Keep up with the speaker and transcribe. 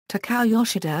Takao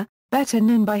Yoshida, better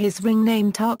known by his ring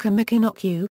name Taka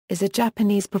Michinoku, is a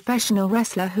Japanese professional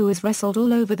wrestler who has wrestled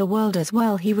all over the world as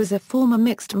well. He was a former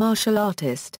mixed martial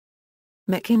artist.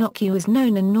 Michinoku is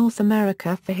known in North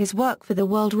America for his work for the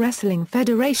World Wrestling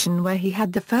Federation, where he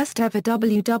had the first ever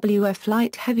WWF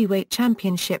Light Heavyweight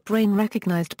Championship reign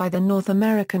recognized by the North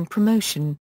American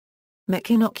promotion.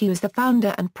 Michinoku is the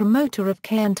founder and promoter of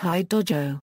Kaientai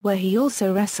Dojo, where he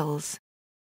also wrestles.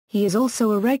 He is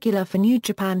also a regular for New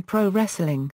Japan Pro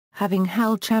Wrestling, having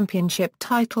held championship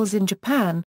titles in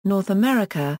Japan, North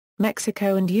America,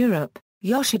 Mexico and Europe.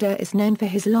 Yoshida is known for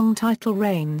his long title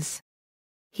reigns.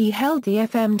 He held the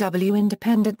FMW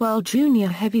Independent World Junior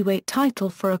Heavyweight title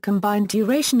for a combined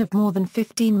duration of more than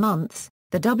 15 months,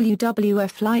 the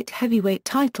WWF Light Heavyweight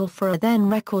title for a then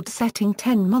record-setting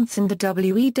 10 months and the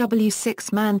WEW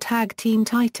six-man tag team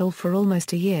title for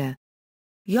almost a year.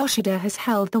 Yoshida has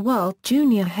held the World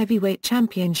Junior Heavyweight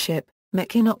Championship,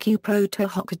 Michinoku Pro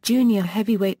Tohoku Junior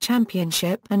Heavyweight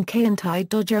Championship and Kaientai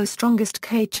Dojo Strongest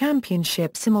K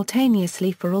Championship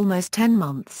simultaneously for almost 10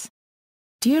 months.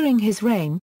 During his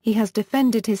reign, he has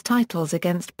defended his titles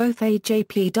against both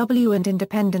AJPW and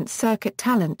independent circuit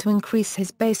talent to increase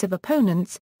his base of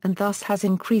opponents, and thus has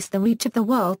increased the reach of the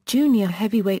World Junior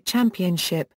Heavyweight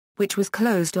Championship, which was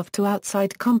closed off to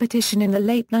outside competition in the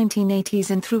late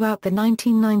 1980s and throughout the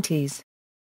 1990s.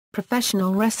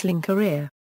 Professional wrestling career.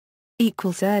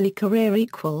 Early career.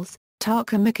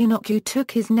 Taka Michinoku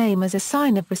took his name as a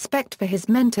sign of respect for his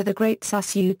mentor the great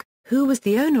Sasuke, who was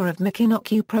the owner of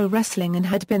Michinoku Pro Wrestling and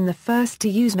had been the first to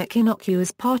use Michinoku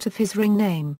as part of his ring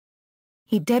name.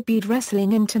 He debuted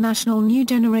Wrestling International New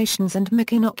Generations and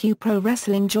Michinoku Pro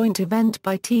Wrestling joint event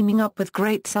by teaming up with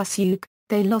great Sasuke.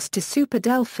 They lost to Super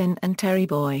Delfin and Terry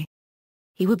Boy.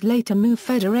 He would later move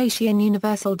Federation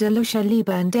Universal de Lucha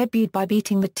Libre and debuted by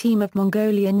beating the team of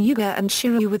Mongolian Yuga and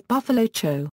Shiryu with Buffalo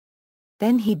Cho.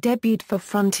 Then he debuted for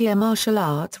Frontier Martial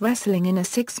Arts Wrestling in a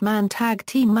six-man tag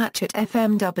team match at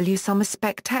FMW Summer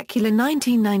Spectacular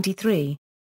 1993.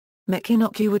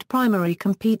 Michinoku would primarily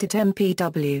compete at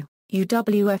MPW,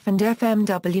 UWF and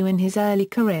FMW in his early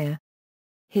career.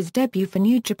 His debut for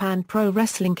New Japan Pro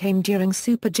Wrestling came during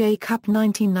Super J Cup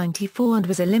 1994 and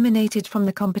was eliminated from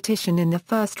the competition in the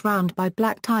first round by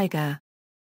Black Tiger.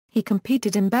 He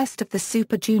competed in Best of the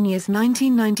Super Juniors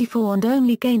 1994 and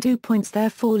only gained 2 points,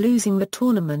 therefore losing the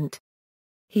tournament.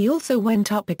 He also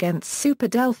went up against Super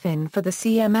Delfin for the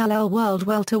CMLL World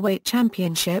Welterweight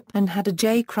Championship and had a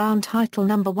J-Crown title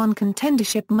No. 1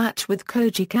 contendership match with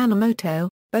Koji Kanemoto,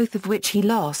 both of which he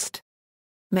lost.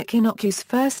 Michinoku's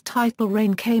first title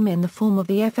reign came in the form of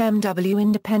the FMW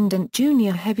Independent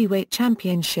Junior Heavyweight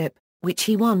Championship, which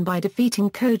he won by defeating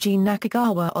Koji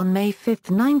Nakagawa on May 5,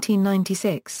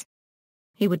 1996.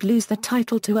 He would lose the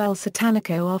title to El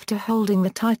Satanico after holding the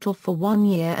title for 1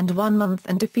 year and 1 month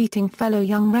and defeating fellow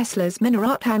young wrestlers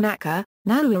Minoru Tanaka,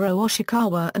 Naruhiro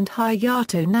Oshikawa and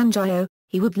Hayato Nanjiyo.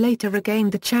 He would later regain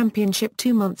the championship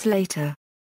 2 months later.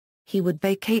 He would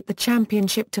vacate the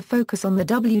championship to focus on the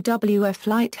WWF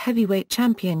Light Heavyweight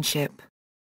Championship.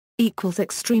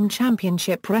 Extreme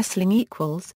Championship Wrestling.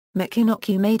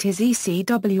 Michinoku made his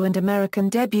ECW and American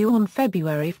debut on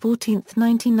February 14,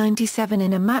 1997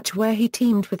 in a match where he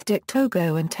teamed with Dick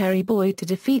Togo and Terry Boy to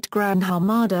defeat Gran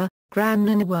Hamada, Gran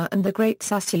Naniwa and the Great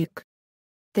Sasuke.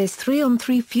 This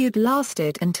 3-on-3 feud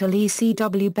lasted until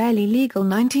ECW Barely Legal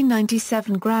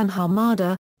 1997. Gran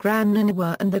Hamada, Gran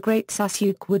Naniwa and the Great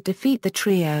Sasuke would defeat the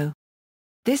trio.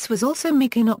 This was also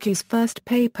Michinoku's first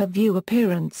pay-per-view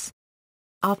appearance.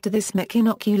 After this,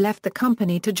 Michinoku left the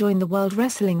company to join the World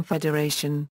Wrestling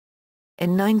Federation.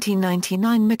 In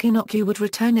 1999, Michinoku would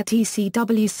return at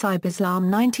ECW Cyberslam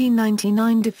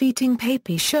 1999 defeating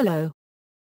Papi Shullo.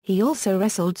 He also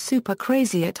wrestled Super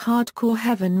Crazy at Hardcore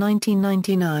Heaven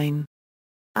 1999.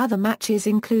 Other matches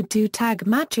include 2 tag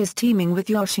matches teaming with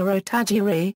Yoshiro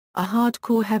Tajiri, a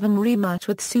Hardcore Heaven rematch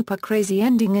with Super Crazy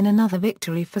ending in another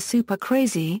victory for Super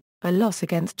Crazy, a loss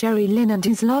against Jerry Lynn, and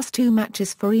his last 2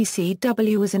 matches for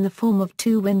ECW was in the form of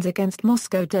 2 wins against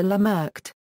Moscow de la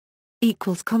Merced.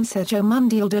 Consejo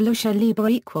Mundial de Lucha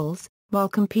Libre. While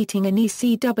competing in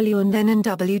ECW and then in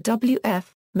WWF,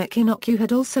 Michinoku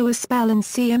had also a spell in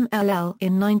CMLL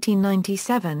in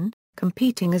 1997,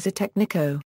 competing as a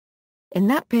Technico. In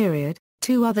that period,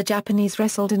 2 other Japanese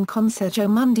wrestled in Consejo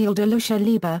Mundial de Lucha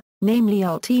Libre, namely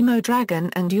Ultimo Dragon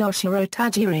and Yoshiro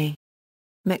Tajiri.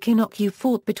 Michinoku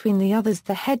fought between the others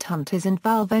the Headhunters and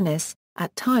Val Venis,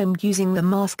 at times using the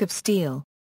Mask of Steel.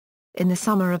 In the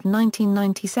summer of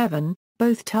 1997,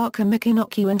 both Taka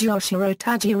Michinoku and Yoshiro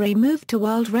Tajiri moved to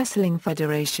World Wrestling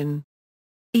Federation.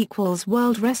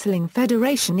 World Wrestling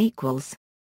Federation.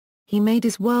 He made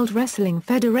his World Wrestling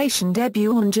Federation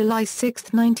debut on July 6,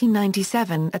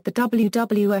 1997 at the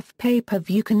WWF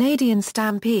pay-per-view Canadian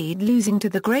Stampede, losing to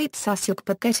the Great Sasuke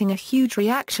but getting a huge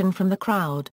reaction from the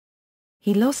crowd.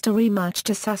 He lost a rematch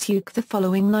to Sasuke the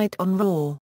following night on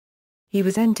Raw. He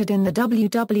was entered in the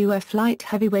WWF Light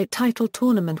Heavyweight Title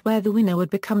tournament where the winner would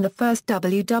become the first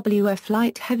WWF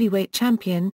Light Heavyweight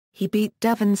Champion. He beat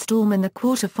Devon Storm in the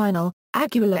quarterfinal,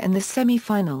 Aguilar in the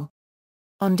semi-final.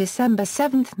 On December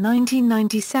 7,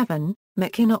 1997,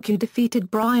 Michinoku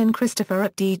defeated Brian Christopher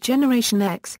at D-Generation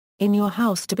X, in Your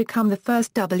House to become the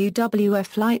first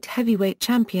WWF Light Heavyweight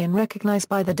Champion recognized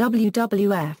by the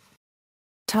WWF.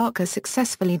 Taka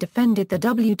successfully defended the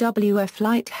WWF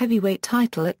Light Heavyweight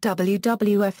Title at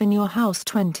WWF In Your House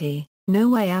 20, No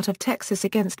Way Out of Texas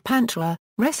against Pantera,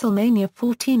 WrestleMania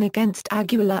 14 against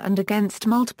Aguilar and against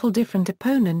multiple different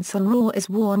opponents on Raw as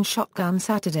War on Shotgun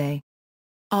Saturday.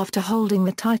 After holding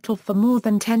the title for more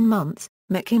than 10 months,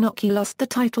 Michinoku lost the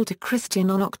title to Christian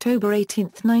on October 18,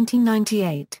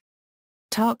 1998.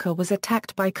 Taka was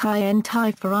attacked by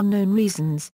Kaientai for unknown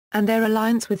reasons, and their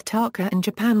alliance with Taka in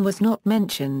Japan was not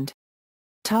mentioned.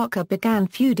 Taka began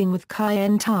feuding with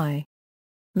Kaientai.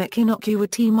 Michinoku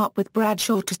would team up with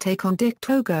Bradshaw to take on Dick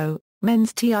Togo,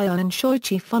 Men's Tion and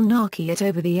Shoichi Funaki at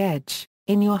Over the Edge,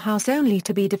 In Your House only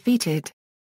to be defeated.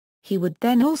 He would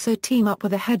then also team up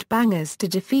with the Headbangers to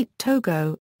defeat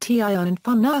Togo, Tion and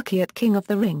Funaki at King of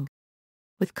the Ring.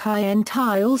 With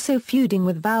Kaientai also feuding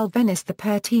with Val Venis, the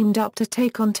pair teamed up to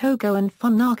take on Togo and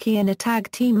Funaki in a tag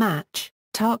team match.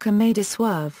 Taka made a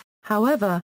swerve,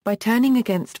 however, by turning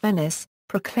against Venis,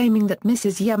 proclaiming that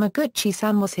Mrs.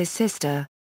 Yamaguchi-san was his sister.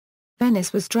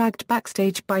 Venis was dragged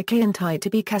backstage by Kaientai to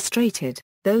be castrated,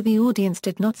 though the audience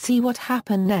did not see what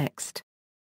happened next.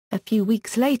 A few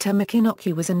weeks later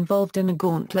Michinoku was involved in a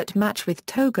gauntlet match with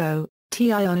Togo,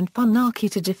 Tion and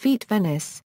Funaki to defeat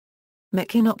Venis.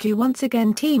 Michinoku once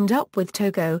again teamed up with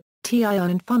Togo, Tion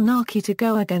and Funaki to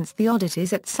go against the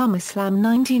Oddities at SummerSlam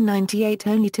 1998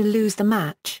 only to lose the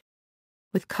match.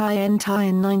 With Kaientai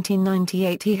in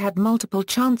 1998 he had multiple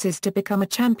chances to become a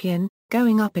champion,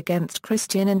 going up against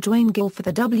Christian and Dwayne Gill for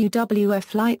the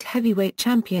WWF Light Heavyweight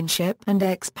Championship and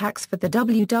X-Pac for the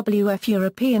WWF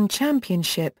European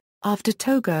Championship. After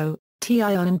Togo,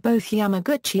 Tion and both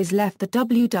Yamaguchis left the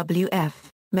WWF,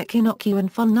 Michinoku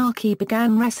and Funaki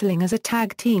began wrestling as a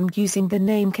tag team using the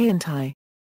name Kaientai.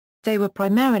 They were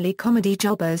primarily comedy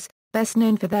jobbers, best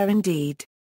known for their Indeed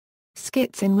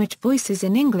skits in which voices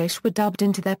in English were dubbed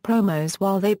into their promos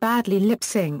while they badly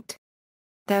lip-synced.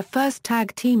 Their first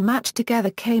tag team match together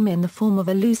came in the form of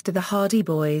a lose to the Hardy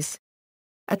Boys.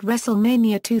 At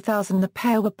WrestleMania 2000 the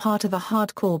pair were part of a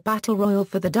hardcore battle royal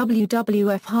for the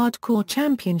WWF Hardcore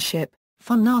Championship.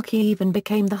 Funaki even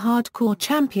became the hardcore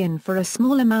champion for a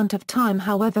small amount of time,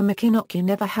 however Michinoku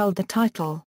never held the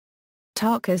title.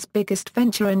 Taka's biggest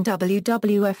venture in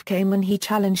WWF came when he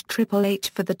challenged Triple H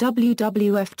for the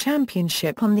WWF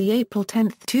Championship on the April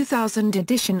 10, 2000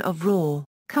 edition of Raw,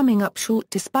 coming up short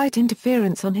despite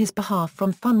interference on his behalf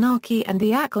from Funaki and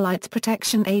the Acolytes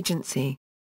Protection Agency.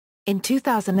 In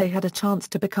 2000 they had a chance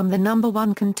to become the number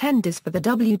one contenders for the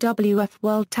WWF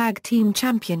World Tag Team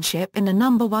Championship in a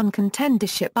number one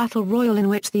contendership battle royal in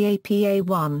which the APA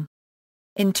won.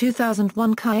 In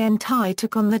 2001 Kaientai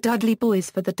took on the Dudley Boys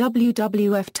for the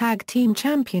WWF Tag Team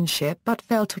Championship but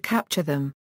failed to capture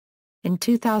them. In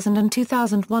 2000 and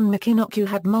 2001 Michinoku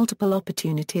had multiple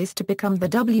opportunities to become the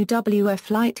WWF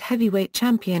Light Heavyweight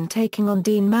Champion, taking on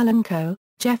Dean Malenko,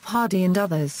 Jeff Hardy and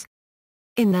others.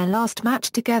 In their last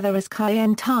match together as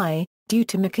Kaientai, due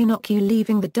to Michinoku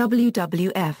leaving the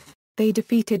WWF, they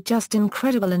defeated Justin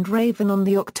Credible and Raven on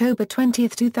the October 20,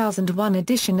 2001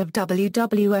 edition of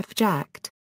WWF Jacked.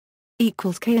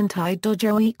 Kaientai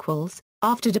Dojo.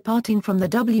 After departing from the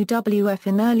WWF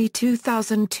in early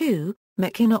 2002,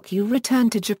 Michinoku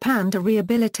returned to Japan to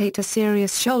rehabilitate a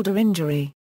serious shoulder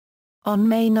injury. On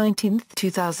May 19,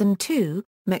 2002,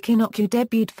 Michinoku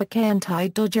debuted for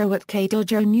Kaientai Dojo at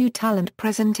K-Dojo New Talent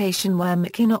Presentation, where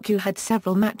Michinoku had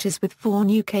several matches with 4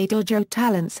 new K-Dojo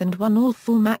talents and won all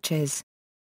 4 matches.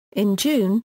 In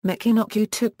June, Michinoku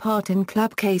took part in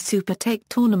Club K Super Take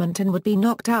Tournament and would be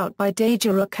knocked out by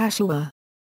Daijiro Kashiwa.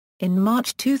 In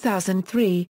March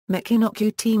 2003,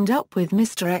 Michinoku teamed up with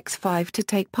Mr. X5 to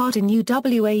take part in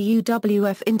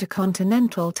UWA-UWF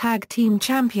Intercontinental Tag Team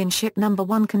Championship No.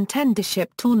 1 Contendership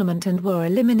Tournament and were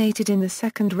eliminated in the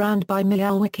second round by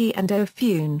Miyawaki and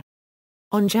Ofune.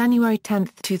 On January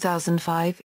 10,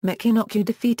 2005, Michinoku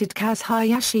defeated Kaz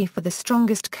Hayashi for the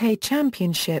Strongest K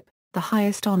Championship, the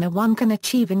highest honor one can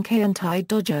achieve in Kaientai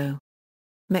Dojo.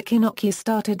 Michinoku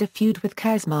started a feud with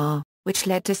Kazma, which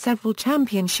led to several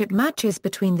championship matches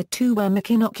between the two where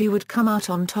Michinoku would come out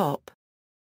on top.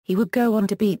 He would go on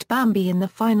to beat Bambi in the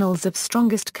finals of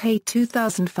Strongest K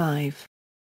 2005.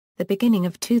 The beginning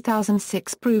of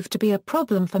 2006 proved to be a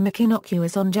problem for Michinoku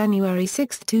as on January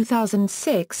 6,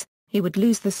 2006, he would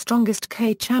lose the Strongest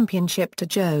K Championship to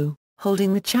Joe,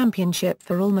 holding the championship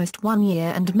for almost 1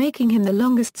 year and making him the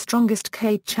longest Strongest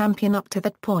K champion up to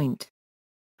that point.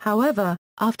 However,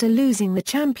 after losing the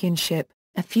championship,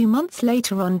 a few months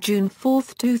later on June 4,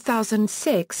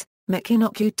 2006,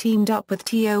 Michinoku teamed up with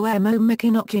Tomoe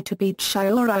Michinoku to beat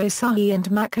Shiora Asahi and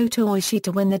Makoto Oishi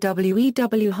to win the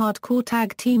WEW Hardcore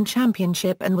Tag Team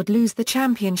Championship and would lose the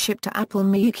championship to Apple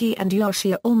Miyuki and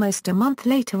Yoshida almost a month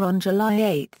later on July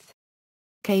 8.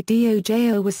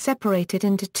 K-Dojo was separated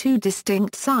into two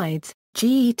distinct sides,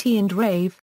 GET and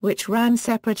Rave, which ran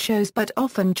separate shows but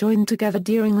often joined together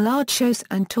during large shows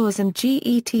and tours, and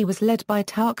GET was led by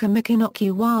Taka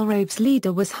Michinoku while Rave's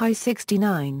leader was High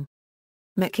 69.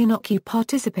 Michinoku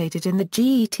participated in the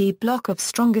GET block of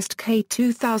Strongest K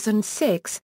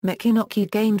 2006, Michinoku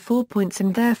gained 4 points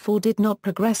and therefore did not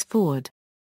progress forward.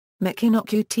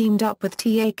 Michinoku teamed up with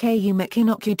Takao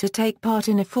Michinoku to take part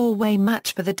in a four-way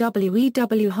match for the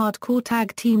WEW Hardcore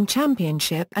Tag Team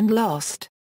Championship and lost.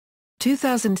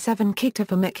 2007 kicked off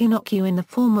for Michinoku in the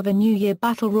form of a New Year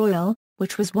Battle Royal,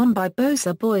 which was won by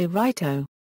Bosa Boy Raito.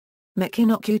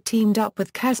 Michinoku teamed up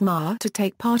with Kazuma to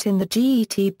take part in the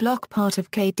GET block part of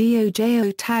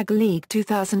K-Dojo Tag League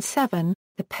 2007.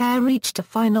 The pair reached a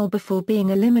final before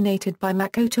being eliminated by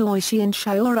Makoto Oishi and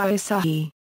Shiora Asahi.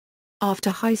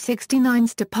 After High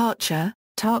 69's departure,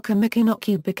 Taka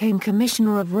Michinoku became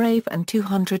commissioner of Rave and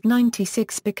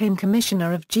 296 became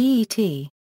commissioner of GET.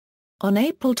 On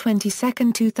April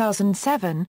 22,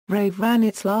 2007, Rave ran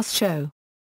its last show.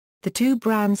 The two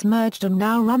brands merged and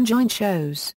now run joint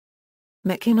shows.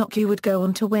 Michinoku would go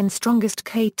on to win Strongest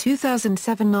K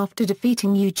 2007 after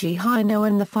defeating Yuji Hino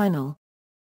in the final.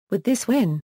 With this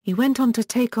win, he went on to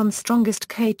take on Strongest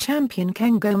K champion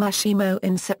Kengo Mashimo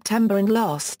in September and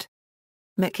lost.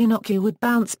 Michinoku would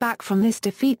bounce back from this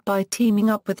defeat by teaming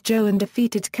up with Joe and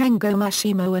defeated Kengo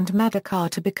Mashimo and Madaka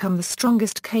to become the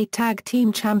Strongest K Tag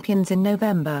Team Champions in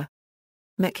November.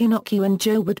 Michinoku and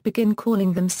Joe would begin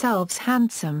calling themselves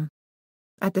Handsome.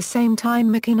 At the same time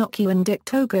Michinoku and Dick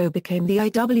Togo became the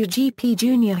IWGP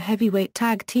Junior Heavyweight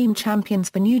Tag Team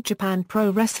Champions for New Japan Pro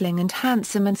Wrestling, and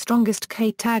Handsome and Strongest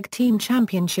K Tag Team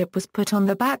Championship was put on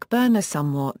the back burner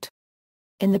somewhat.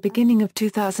 In the beginning of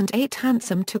 2008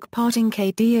 Handsome took part in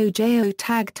K-Dojo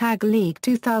Tag League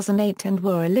 2008 and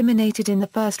were eliminated in the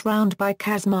first round by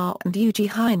Kazuma and Yuji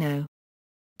Hino.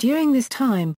 During this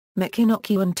time,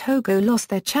 Michinoku and Togo lost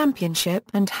their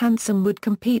championship and Handsome would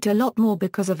compete a lot more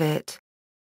because of it.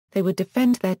 They would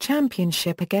defend their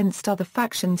championship against other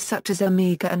factions such as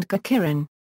Omega and Gakirin.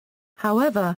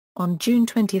 However, on June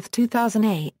 20,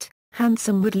 2008,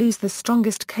 Handsome would lose the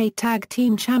Strongest K Tag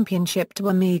Team Championship to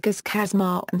Omega's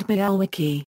Kazuma and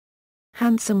Miyawaki.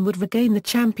 Handsome would regain the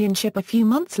championship a few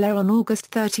months later on August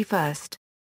 31.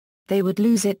 They would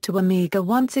lose it to Omega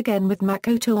once again, with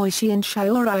Makoto Oishi and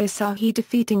Shiora Asahi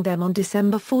defeating them on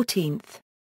December 14.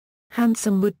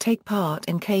 Handsome would take part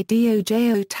in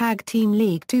K-Dojo Tag Team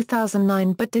League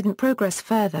 2009 but didn't progress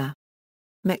further.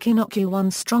 Michinoku won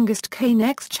Strongest K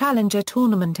Next Challenger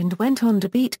tournament and went on to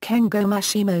beat Kengo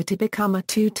Mashimo to become a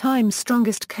two-time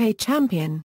Strongest K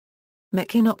champion.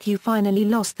 Michinoku finally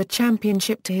lost the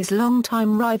championship to his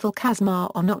longtime rival Kazuma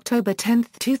on October 10,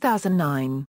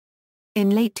 2009. In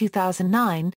late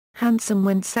 2009, Handsome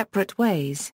went separate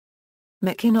ways.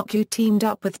 Michinoku teamed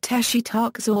up with Teshi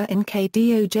Takuzawa in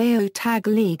K-Dojo Tag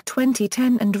League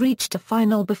 2010 and reached a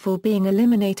final before being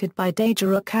eliminated by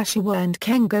Daijiro Kashiwa and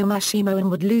Kengo Mashimo, and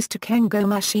would lose to Kengo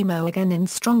Mashimo again in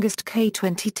Strongest K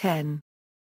 2010.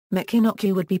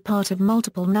 Michinoku would be part of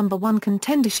multiple number one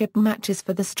contendership matches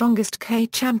for the Strongest K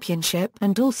Championship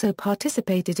and also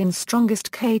participated in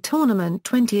Strongest K Tournament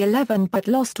 2011 but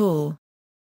lost all.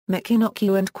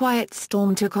 Michinoku and Quiet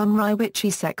Storm took on Raiichi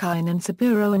Sekine and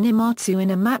Saburo Animatsu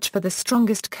in a match for the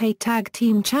Strongest K Tag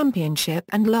Team Championship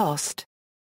and lost.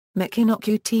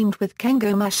 Michinoku teamed with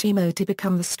Kengo Mashimo to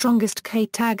become the Strongest K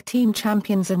Tag Team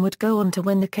Champions and would go on to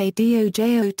win the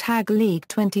K-Dojo Tag League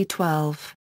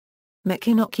 2012.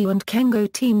 Michinoku and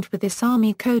Kengo teamed with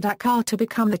Isami Kodaka to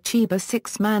become the Chiba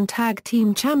Six-Man Tag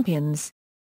Team Champions.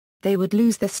 They would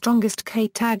lose the Strongest K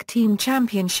Tag Team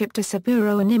Championship to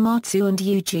Saburo Animatsu and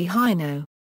Yuji Hino.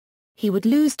 He would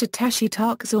lose to Teshi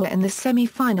Takuzawa in the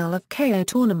semi-final of KO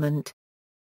tournament.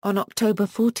 On October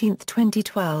 14,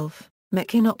 2012,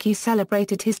 Michinoku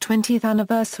celebrated his 20th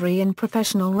anniversary in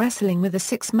professional wrestling with a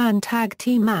six-man tag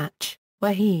team match,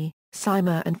 where he,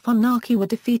 Saima and Funaki were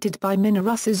defeated by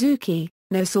Minoru Suzuki,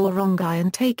 Nosawa Rongai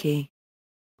and Taiki.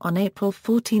 On April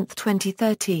 14,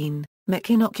 2013,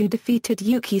 Michinoku defeated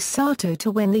Yuki Sato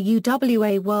to win the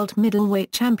UWA World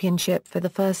Middleweight Championship for the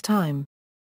first time.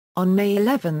 On May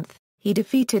 11, he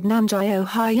defeated Nanjiyo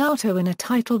Hayato in a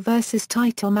title versus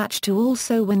title match to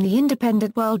also win the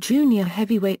Independent World Junior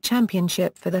Heavyweight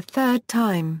Championship for the third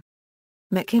time.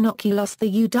 Michinoku lost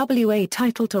the UWA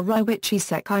title to Ryuichi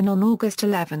Sekine on August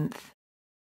 11.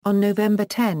 On November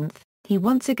 10, he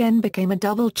once again became a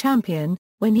double champion,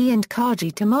 when he and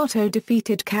Kaji Tomato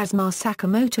defeated Kazuma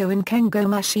Sakamoto and Kengo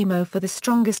Mashimo for the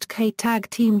Strongest K Tag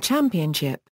Team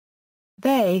Championship.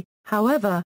 They,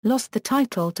 however, lost the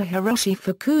title to Hiroshi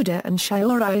Fukuda and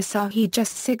Shiora Asahi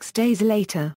just 6 days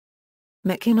later.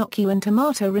 Michinoku and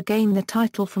Tomato regained the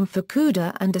title from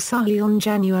Fukuda and Asahi on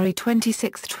January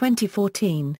 26,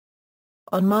 2014.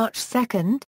 On March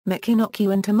 2,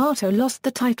 Michinoku and Tomato lost the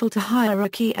title to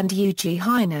Hirooki and Yuji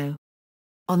Hino.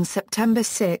 On September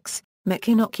 6,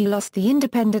 Michinoku lost the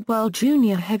Independent World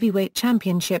Junior Heavyweight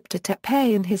Championship to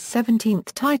Teppei in his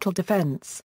 17th title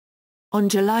defense. On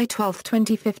July 12,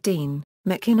 2015,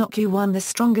 Michinoku won the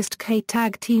Strongest K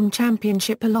Tag Team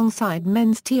Championship alongside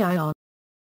men's Tion.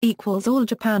 All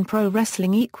Japan Pro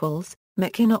Wrestling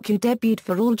Michinoku debuted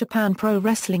for All Japan Pro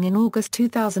Wrestling in August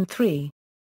 2003.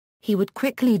 He would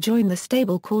quickly join the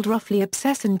stable called roughly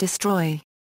Obsess and Destroy.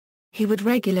 He would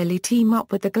regularly team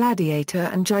up with the Gladiator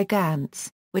and Gigants,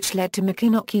 which led to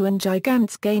Michinoku and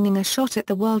Gigants gaining a shot at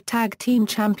the World Tag Team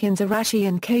Champions Arashi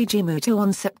and Keiji Muto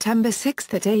on September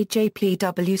 6 at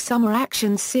AJPW Summer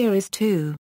Action Series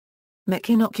 2.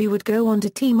 Michinoku would go on to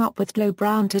team up with Flo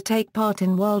Brown to take part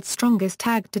in World's Strongest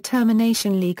Tag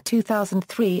Determination League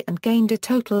 2003 and gained a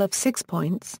total of 6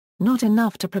 points, not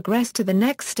enough to progress to the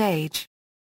next stage.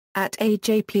 At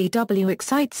AJPW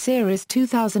Excite Series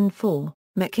 2004,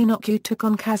 Michinoku took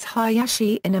on Kaz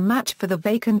Hayashi in a match for the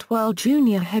vacant World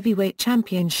Junior Heavyweight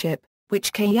Championship,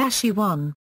 which Hayashi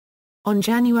won. On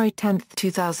January 10,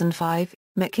 2005,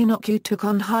 Michinoku took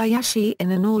on Hayashi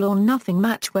in an all-or-nothing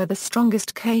match where the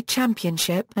Strongest K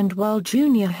Championship and World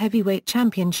Junior Heavyweight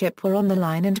Championship were on the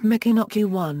line and Michinoku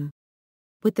won.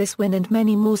 With this win and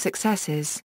many more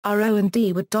successes,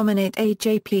 RO&D would dominate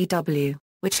AJPW,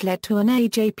 which led to an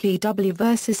AJPW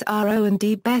vs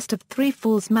RO&D best-of-3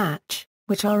 falls match,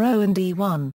 which RO&D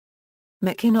won.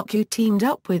 Michinoku teamed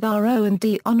up with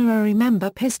RO&D honorary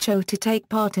member Pischo to take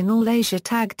part in All Asia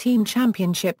Tag Team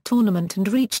Championship tournament and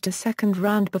reached a second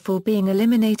round before being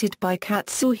eliminated by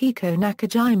Katsuhiko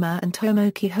Nakajima and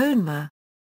Tomoki Honma.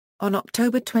 On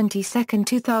October 22,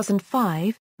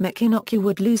 2005, Michinoku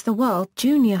would lose the World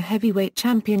Junior Heavyweight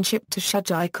Championship to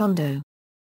Shuji Kondo.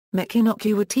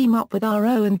 Michinoku would team up with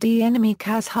RO&D enemy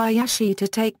Kaz Hayashi to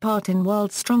take part in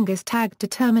World's Strongest Tag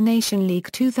Determination League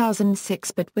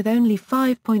 2006, but with only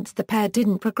 5 points the pair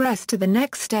didn't progress to the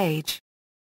next stage.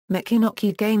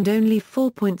 Michinoku gained only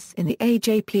 4 points in the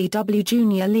AJPW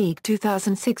Junior League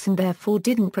 2006 and therefore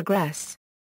didn't progress.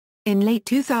 In late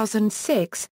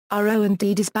 2006,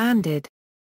 RO&D disbanded.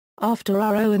 After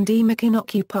RO&D,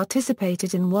 Michinoku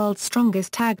participated in World's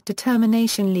Strongest Tag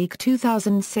Determination League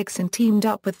 2006 and teamed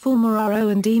up with former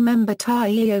RO&D member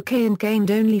Taioke and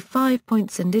gained only 5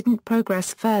 points and didn't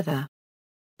progress further.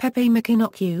 Pepe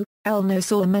Michinoku, El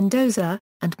Nosawa Mendoza,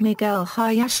 and Miguel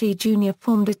Hayashi Jr.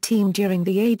 formed a team during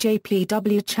the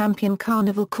AJPW Champion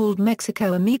Carnival called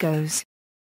Mexico Amigos.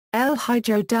 El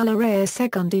Hijo de la Rey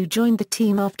Segundo joined the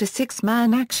team after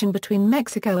six-man action between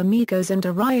Mexico Amigos and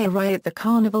Araya at the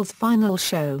Carnival's final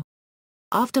show.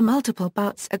 After multiple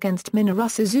bouts against Minoru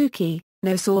Suzuki,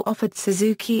 Nosawa offered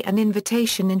Suzuki an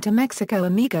invitation into Mexico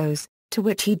Amigos, to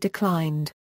which he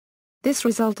declined. This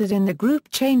resulted in the group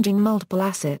changing multiple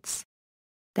assets.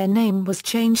 Their name was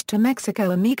changed to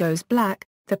Mexico Amigos Black,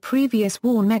 the previous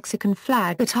worn Mexican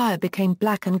flag attire became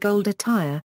black and gold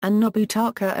attire, and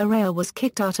Nobutaka Araya was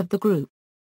kicked out of the group.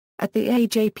 At the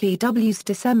AJPW's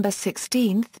December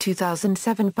 16,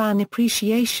 2007 Fan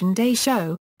Appreciation Day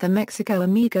show, the Mexico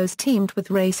Amigos teamed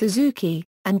with Rei Suzuki,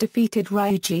 and defeated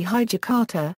Ryuji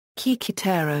Hijikata,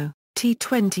 Kikutaro,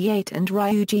 T28 and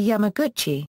Ryuji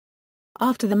Yamaguchi.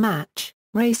 After the match,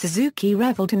 Rei Suzuki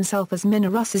revealed himself as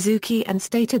Minoru Suzuki and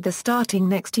stated that starting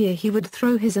next year he would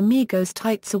throw his Amigos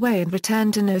tights away and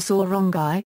return to Nosawa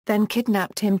Rongai, then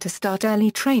kidnapped him to start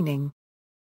early training.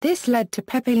 This led to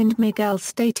Pepe and Miguel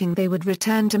stating they would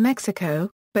return to Mexico,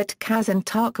 but Kaz and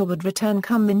Taka would return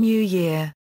come the new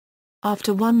year.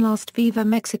 After one last Viva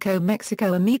Mexico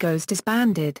Amigos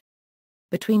disbanded.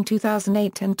 Between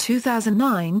 2008 and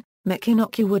 2009,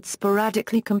 Michinoku would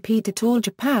sporadically compete at All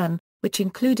Japan, which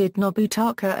included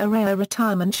Nobutaka Araya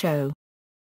retirement show.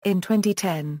 In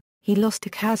 2010, He lost to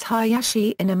Kaz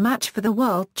Hayashi in a match for the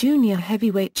World Junior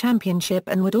Heavyweight Championship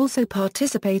and would also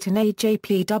participate in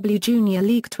AJPW Junior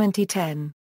League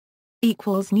 2010.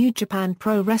 New Japan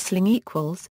Pro Wrestling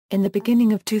In the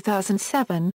beginning of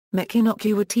 2007,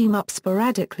 Michinoku would team up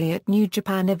sporadically at New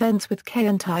Japan events with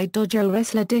Kaientai Dojo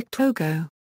wrestler Dick Togo.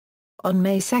 On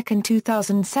May 2,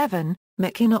 2007,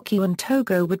 Michinoku and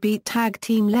Togo would beat tag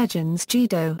team legends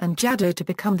Jido and Jado to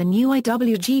become the new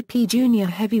IWGP Junior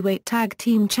Heavyweight Tag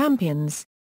Team Champions.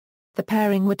 The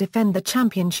pairing would defend the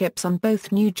championships on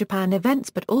both New Japan events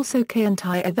but also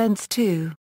Kaientai events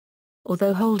too.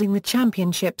 Although holding the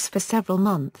championships for several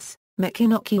months,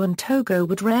 Michinoku and Togo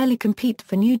would rarely compete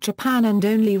for New Japan and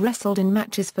only wrestled in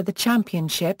matches for the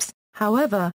championships.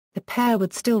 However, the pair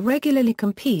would still regularly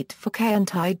compete for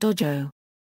Kaientai Dojo.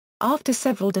 After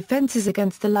several defenses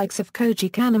against the likes of Koji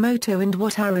Kanemoto and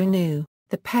Wataru Nu,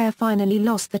 the pair finally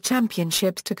lost the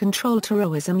championships to Control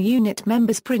Terrorism Unit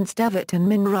members Prince Devitt and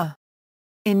Minra.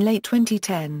 In late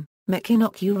 2010,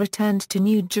 Michinoku returned to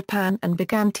New Japan and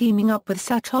began teaming up with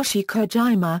Satoshi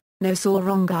Kojima,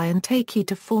 Nosorongai and Taiki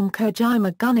to form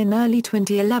Kojima Gun in early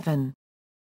 2011.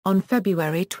 On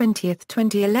February 20,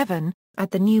 2011, at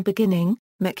the New Beginning,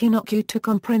 Michinoku took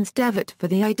on Prince Devitt for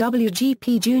the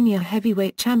IWGP Junior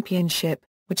Heavyweight Championship,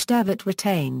 which Devitt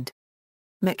retained.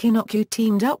 Michinoku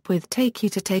teamed up with Taiki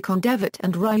to take on Devitt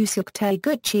and Ryusuke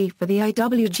Taguchi for the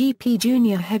IWGP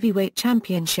Junior Heavyweight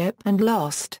Championship and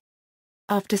lost.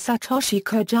 After Satoshi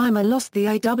Kojima lost the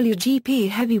IWGP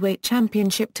Heavyweight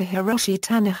Championship to Hiroshi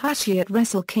Tanahashi at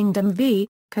Wrestle Kingdom v.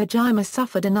 Kojima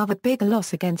suffered another big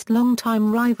loss against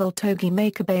longtime rival Togi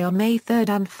Makabe on May 3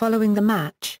 and following the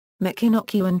match,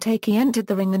 Michinoku and Taiki entered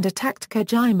the ring and attacked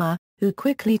Kojima, who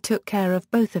quickly took care of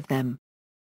both of them.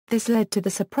 This led to the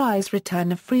surprise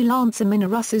return of freelancer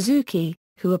Minoru Suzuki,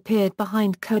 who appeared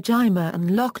behind Kojima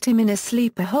and locked him in a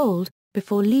sleeper hold,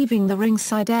 before leaving the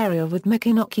ringside area with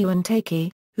Michinoku and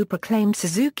Taiki, who proclaimed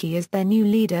Suzuki as their new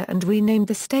leader and renamed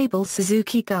the stable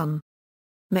Suzuki Gun.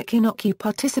 Michinoku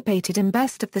participated in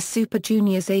Best of the Super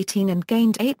Juniors 18 and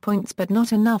gained 8 points but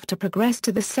not enough to progress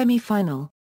to the semi-final.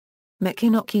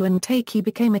 Michinoku and Taiki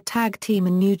became a tag team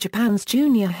in New Japan's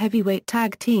Junior Heavyweight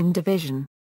Tag Team division.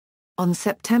 On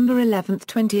September 11,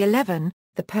 2011,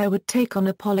 the pair would take on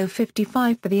Apollo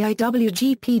 55 for the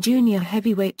IWGP Junior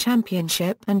Heavyweight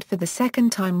Championship and for the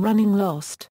second time running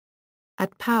lost.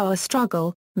 At Power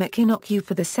Struggle, Michinoku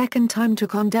for the second time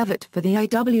took on Devitt for the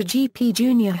IWGP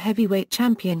Junior Heavyweight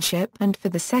Championship and for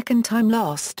the second time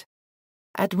lost.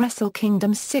 At Wrestle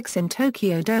Kingdom 6 in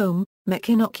Tokyo Dome,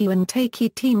 Michinoku and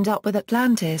Taiki teamed up with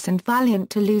Atlantis and Valiant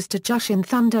to lose to Jushin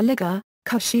Thunder Liger,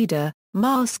 Kushida,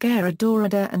 Mascara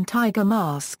Dorada and Tiger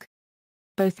Mask.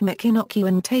 Both Michinoku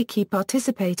and Taiki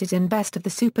participated in Best of the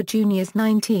Super Juniors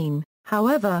 19,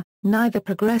 however, neither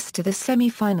progressed to the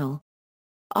semi-final.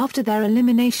 After their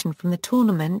elimination from the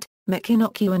tournament,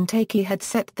 Michinoku and Taiki had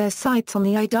set their sights on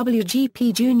the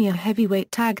IWGP Junior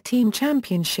Heavyweight Tag Team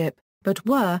Championship, but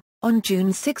were, on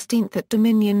June 16 at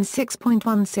Dominion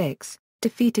 6.16,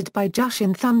 defeated by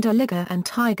Jushin Thunder Liger and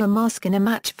Tiger Mask in a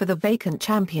match for the vacant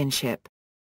championship.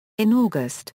 In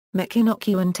August,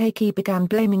 Michinoku and Taiki began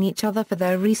blaming each other for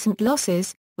their recent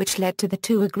losses, which led to the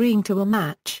two agreeing to a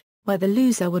match, where the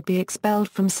loser would be expelled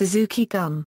from Suzuki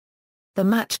Gun. The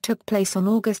match took place on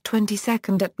August 22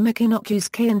 at Michinoku's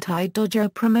Kaientai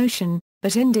Dojo promotion,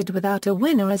 but ended without a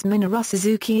winner as Minoru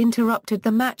Suzuki interrupted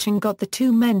the match and got the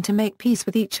two men to make peace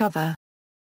with each other.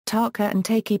 Taka and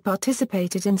Taiki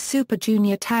participated in Super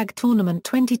Junior Tag Tournament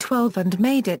 2012 and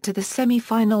made it to the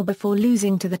semi-final before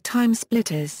losing to the Time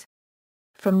Splitters.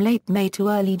 From late May to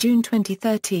early June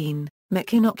 2013,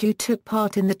 Michinoku took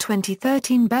part in the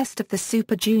 2013 Best of the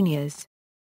Super Juniors.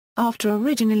 After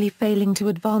originally failing to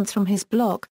advance from his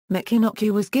block, Michinoku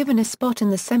was given a spot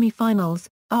in the semi-finals,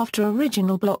 after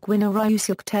original block winner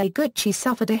Ryusuke Taguchi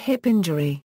suffered a hip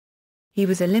injury. He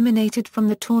was eliminated from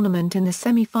the tournament in the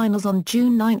semi-finals on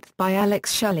June 9 by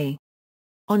Alex Shelley.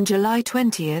 On July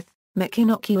 20,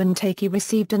 Michinoku and Taiki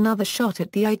received another shot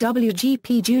at the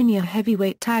IWGP Junior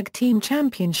Heavyweight Tag Team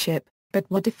Championship, but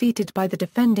were defeated by the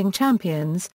defending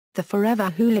champions, the Forever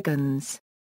Hooligans.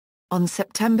 On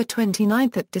September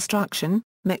 29 at Destruction,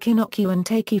 Michinoku and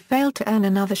Taiki failed to earn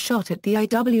another shot at the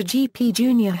IWGP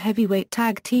Junior Heavyweight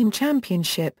Tag Team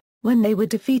Championship, when they were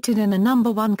defeated in a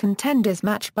number 1 contenders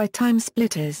match by Time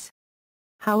Splitters.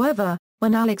 However,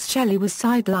 when Alex Shelley was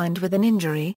sidelined with an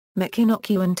injury,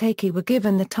 Michinoku and Taiki were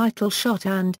given the title shot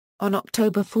and, on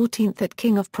October 14 at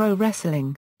King of Pro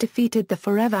Wrestling, defeated the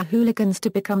Forever Hooligans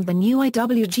to become the new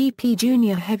IWGP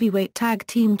Junior Heavyweight Tag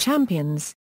Team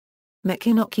Champions.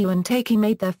 Michinoku and Taiki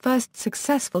made their first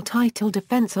successful title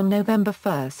defense on November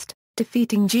 1.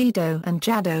 defeating Jido and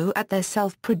Jado at their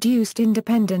self-produced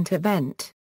independent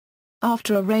event.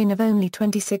 After a reign of only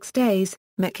 26 days,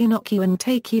 Michinoku and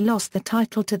Takao lost the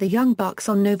title to the Young Bucks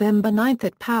on November 9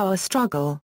 at Power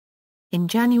Struggle. In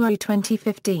January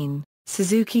 2015,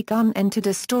 Suzuki Gun entered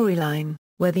a storyline,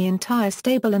 where the entire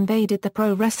stable invaded the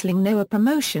Pro Wrestling Noah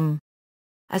promotion.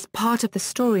 As part of the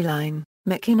storyline,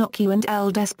 Michinoku and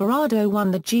El Desperado won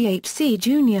the GHC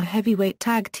Junior Heavyweight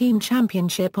Tag Team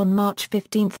Championship on March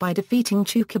 15 by defeating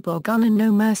Chukabo Gun and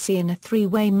No Mercy in a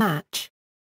three-way match.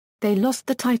 They lost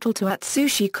the title to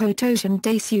Atsushi Kotoge and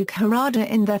Daisuke Harada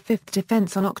in their fifth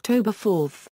defense on October 4.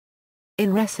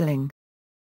 In wrestling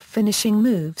finishing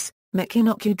moves,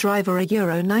 Michinoku Driver a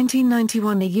Euro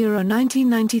 1991 a Euro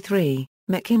 1993,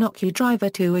 Michinoku Driver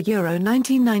 2 a Euro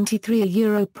 1993 a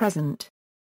Euro present.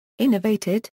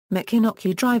 Innovated,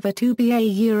 Michinoku Driver 2B a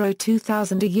Euro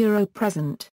 2000 a Euro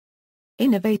present.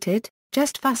 Innovated,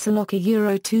 Just Fasalok a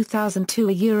Euro 2002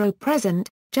 a Euro present,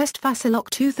 Just Fasalok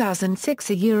 2006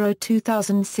 a Euro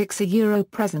 2006 a Euro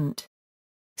present.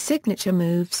 Signature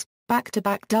moves,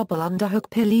 back-to-back double underhook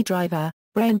Pilly Driver,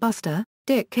 Brainbuster,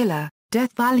 Dick Killer,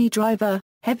 Death Valley Driver,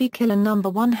 Heavy Killer No.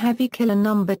 1 Heavy Killer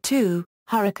No. 2,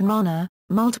 Hurricane Runner,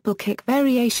 multiple kick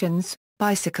variations,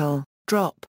 bicycle,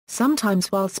 drop,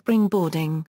 sometimes while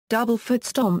springboarding, double foot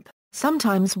stomp,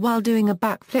 sometimes while doing a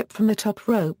backflip from the top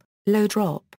rope, low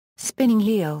drop, spinning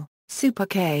heel, super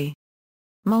K.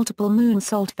 Multiple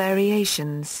moonsault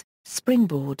variations,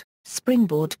 springboard,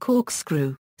 springboard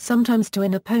corkscrew, sometimes to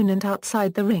an opponent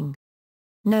outside the ring.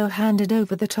 No-handed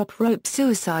over-the-top rope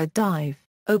suicide dive,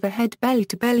 overhead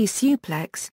belly-to-belly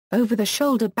suplex,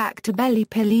 over-the-shoulder back-to-belly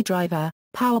Pilly Driver,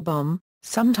 powerbomb,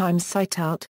 sometimes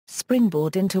sight-out,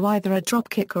 springboard into either a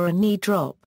dropkick or a knee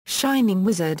drop, Shining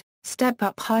Wizard,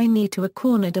 step-up high knee to a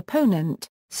cornered opponent,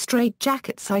 straight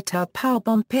jacket sight-out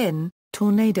powerbomb pin,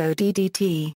 tornado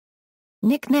DDT.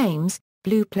 Nicknames,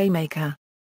 Blue Playmaker.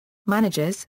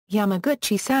 Managers,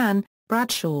 Yamaguchi-san,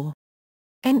 Bradshaw.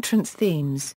 Entrance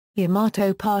themes,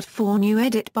 Yamato Part 4 new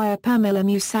edit by Pamela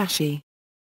Musashi.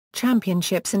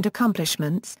 Championships and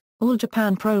accomplishments, All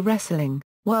Japan Pro Wrestling,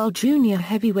 World Junior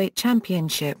Heavyweight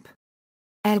Championship.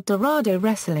 El Dorado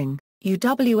Wrestling,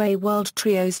 UWA World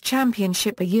Trios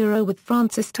Championship a Euro with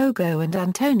Francis Togo and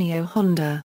Antonio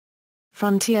Honda.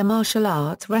 Frontier Martial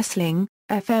Arts Wrestling,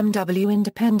 FMW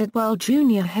Independent World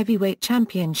Junior Heavyweight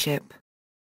Championship.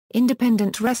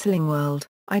 Independent Wrestling World,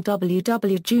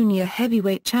 IWW Junior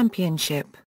Heavyweight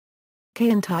Championship.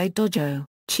 Kaientai Dojo,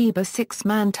 Chiba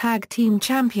Six-Man Tag Team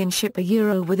Championship a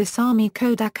Euro with Isami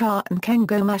Kodaka and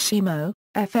Kengo Mashimo,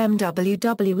 FMW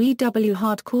WEW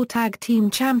Hardcore Tag Team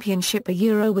Championship a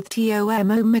Euro with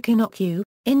Tomo Michinoku,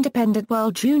 Independent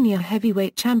World Junior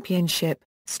Heavyweight Championship,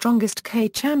 Strongest K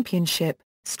Championship,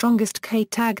 Strongest K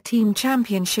Tag Team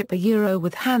Championship a Euro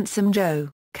with Handsome Joe,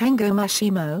 Kengo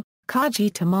Mashimo,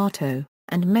 Kaji Tomato,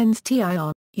 and Men's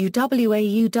Tion,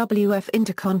 UWF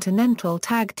Intercontinental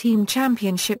Tag Team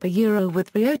Championship a Euro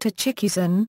with Ryota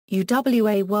Chikuzan,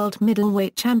 UWA World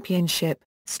Middleweight Championship,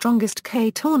 Strongest K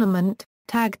Tournament,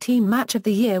 Tag Team Match of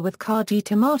the Year with Kaji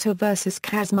Tomato vs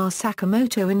Kazuma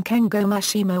Sakamoto and Kengo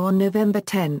Mashimo on November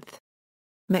 10.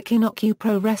 Michinoku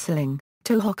Pro Wrestling,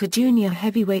 Tohoku Junior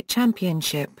Heavyweight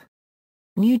Championship.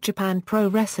 New Japan Pro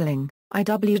Wrestling,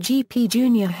 IWGP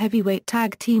Junior Heavyweight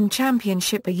Tag Team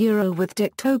Championship a Euro with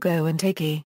Dick Togo and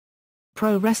Takei.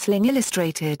 Pro Wrestling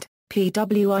Illustrated,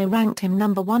 PWI ranked him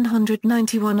number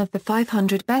 191 of the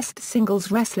 500 best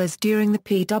singles wrestlers during the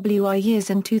PWI years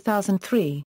in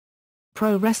 2003.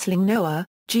 Pro Wrestling Noah,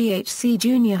 GHC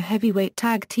Junior Heavyweight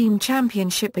Tag Team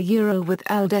Championship a Euro with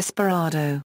El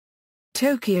Desperado.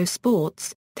 Tokyo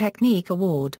Sports, Technique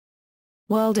Award.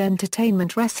 World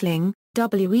Entertainment Wrestling,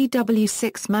 WEW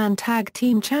Six-Man Tag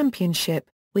Team Championship,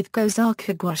 with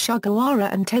Gozakagwa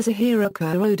Sugawara and Tetsuhiro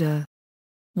Kuroda.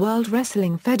 World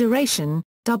Wrestling Federation,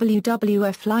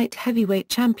 WWF Light Heavyweight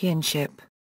Championship.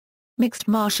 Mixed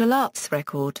Martial Arts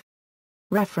Record.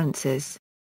 References.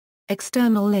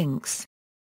 External links.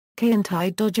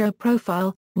 Kaientai Dojo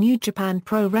Profile, New Japan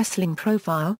Pro Wrestling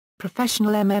Profile,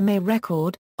 Professional MMA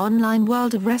Record, Online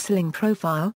World of Wrestling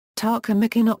Profile, Taka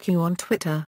Michinoku on Twitter.